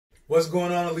What's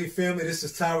going on, Elite family? This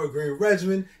is Ty with Green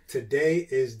Regimen. Today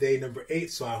is day number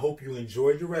 8, so I hope you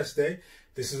enjoyed your rest day.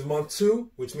 This is month 2,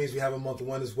 which means we have a month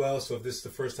 1 as well. So if this is the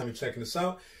first time you're checking this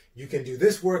out, you can do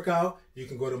this workout. You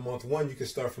can go to month 1. You can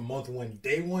start from month 1,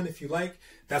 day 1 if you like.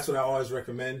 That's what I always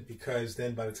recommend, because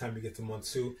then by the time you get to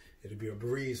month 2, it'll be a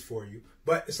breeze for you.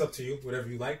 But it's up to you, whatever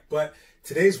you like. But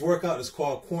today's workout is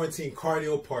called Quarantine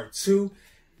Cardio Part 2.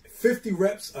 50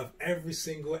 reps of every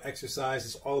single exercise.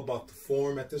 It's all about the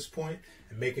form at this point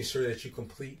and making sure that you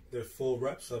complete the full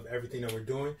reps of everything that we're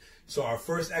doing. So our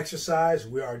first exercise,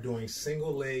 we are doing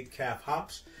single leg calf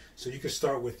hops. So you can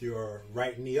start with your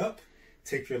right knee up,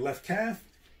 take your left calf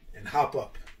and hop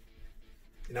up.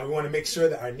 Now we want to make sure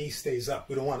that our knee stays up.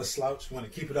 We don't want to slouch, we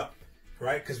want to keep it up,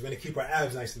 right? Because we're going to keep our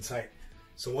abs nice and tight.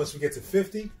 So once we get to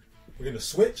 50, we're going to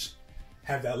switch,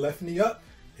 have that left knee up,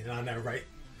 and on that right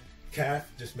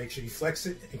calf, just make sure you flex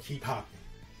it and keep hopping.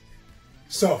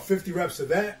 So 50 reps of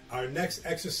that. Our next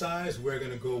exercise, we're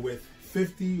going to go with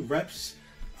 50 reps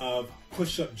of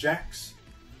push-up jacks.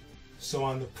 So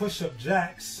on the push-up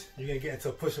jacks, you're going to get into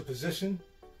a push-up position,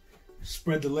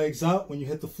 spread the legs out when you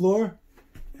hit the floor,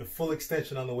 and full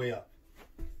extension on the way up.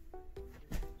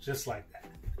 Just like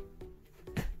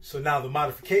that. So now the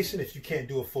modification, if you can't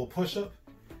do a full push-up,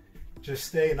 just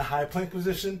stay in the high plank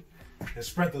position and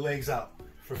spread the legs out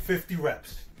for 50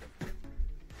 reps.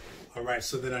 All right,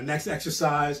 so then our next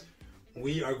exercise,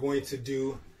 we are going to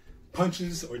do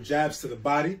punches or jabs to the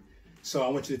body. So I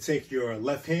want you to take your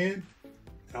left hand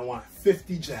and I want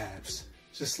 50 jabs,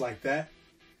 just like that.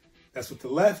 That's with the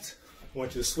left. I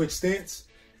want you to switch stance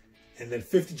and then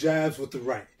 50 jabs with the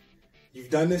right.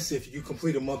 You've done this if you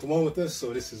completed month 1 with us,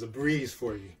 so this is a breeze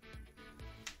for you.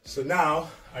 So now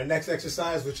our next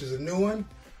exercise, which is a new one,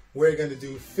 we're gonna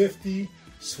do 50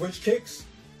 switch kicks.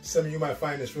 Some of you might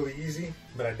find this really easy,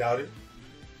 but I doubt it.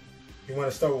 You want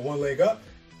to start with one leg up,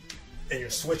 and you're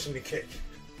switching the kick.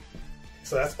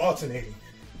 So that's alternating.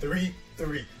 3,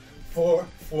 3, 4,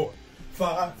 4,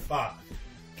 5, 5.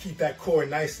 Keep that core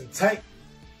nice and tight.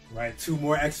 Right, 2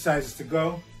 more exercises to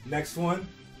go. Next one,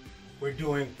 we're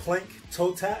doing plank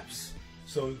toe taps.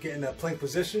 So get in that plank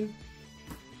position.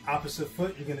 Opposite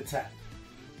foot, you're going to tap.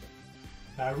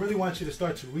 Now I really want you to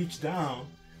start to reach down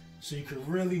so you can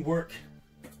really work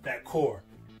that core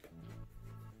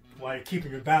while you're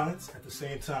keeping your balance at the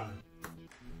same time.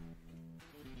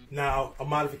 Now, a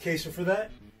modification for that,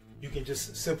 you can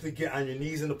just simply get on your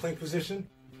knees in the plank position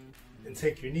and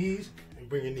take your knees and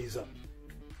bring your knees up.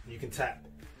 You can tap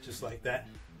just like that.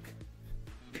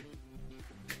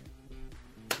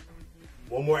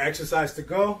 One more exercise to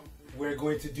go. We're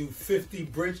going to do 50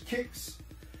 bridge kicks.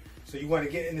 So you want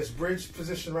to get in this bridge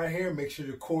position right here. Make sure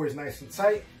your core is nice and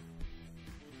tight.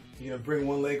 You're gonna bring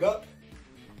one leg up,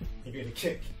 you're gonna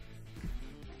kick.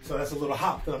 So that's a little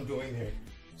hop that I'm doing here.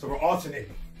 So we're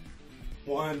alternating.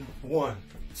 1, 1,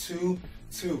 2,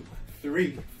 2,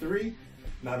 3, 3.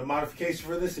 Now the modification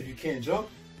for this, if you can't jump,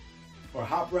 or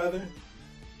hop rather,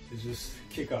 is just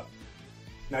kick up.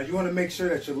 Now you wanna make sure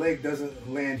that your leg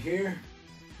doesn't land here.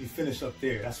 You finish up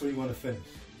there. That's where you wanna finish.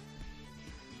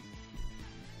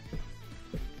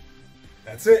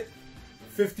 That's it.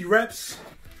 50 reps.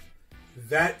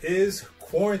 That is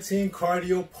Quarantine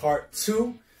Cardio Part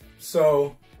 2.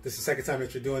 So this is the second time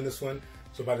that you're doing this one.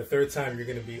 So by the 3rd time, you're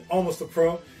going to be almost a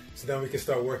pro. So then we can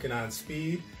start working on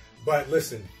speed. But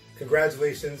listen,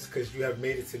 congratulations, because you have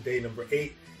made it to day number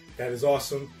 8. That is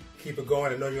awesome. Keep it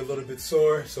going. I know you're a little bit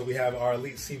sore. So we have our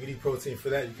Elite CBD protein for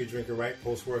that. You can drink it right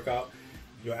post-workout.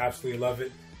 You'll absolutely love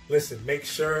it. Listen, make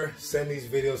sure, send these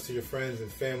videos to your friends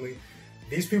and family.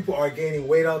 These people are gaining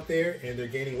weight out there, and they're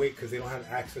gaining weight because they don't have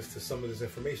access to some of this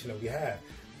information that we have.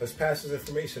 Let's pass this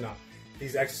information out.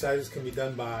 These exercises can be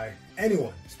done by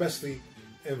anyone, especially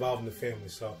involving the family.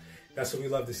 So that's what we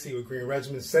love to see with Green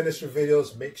Regimen. Send us your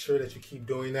videos. Make sure that you keep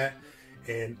doing that.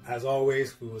 And as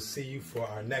always, we will see you for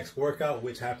our next workout,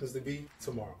 which happens to be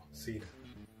tomorrow. See you then.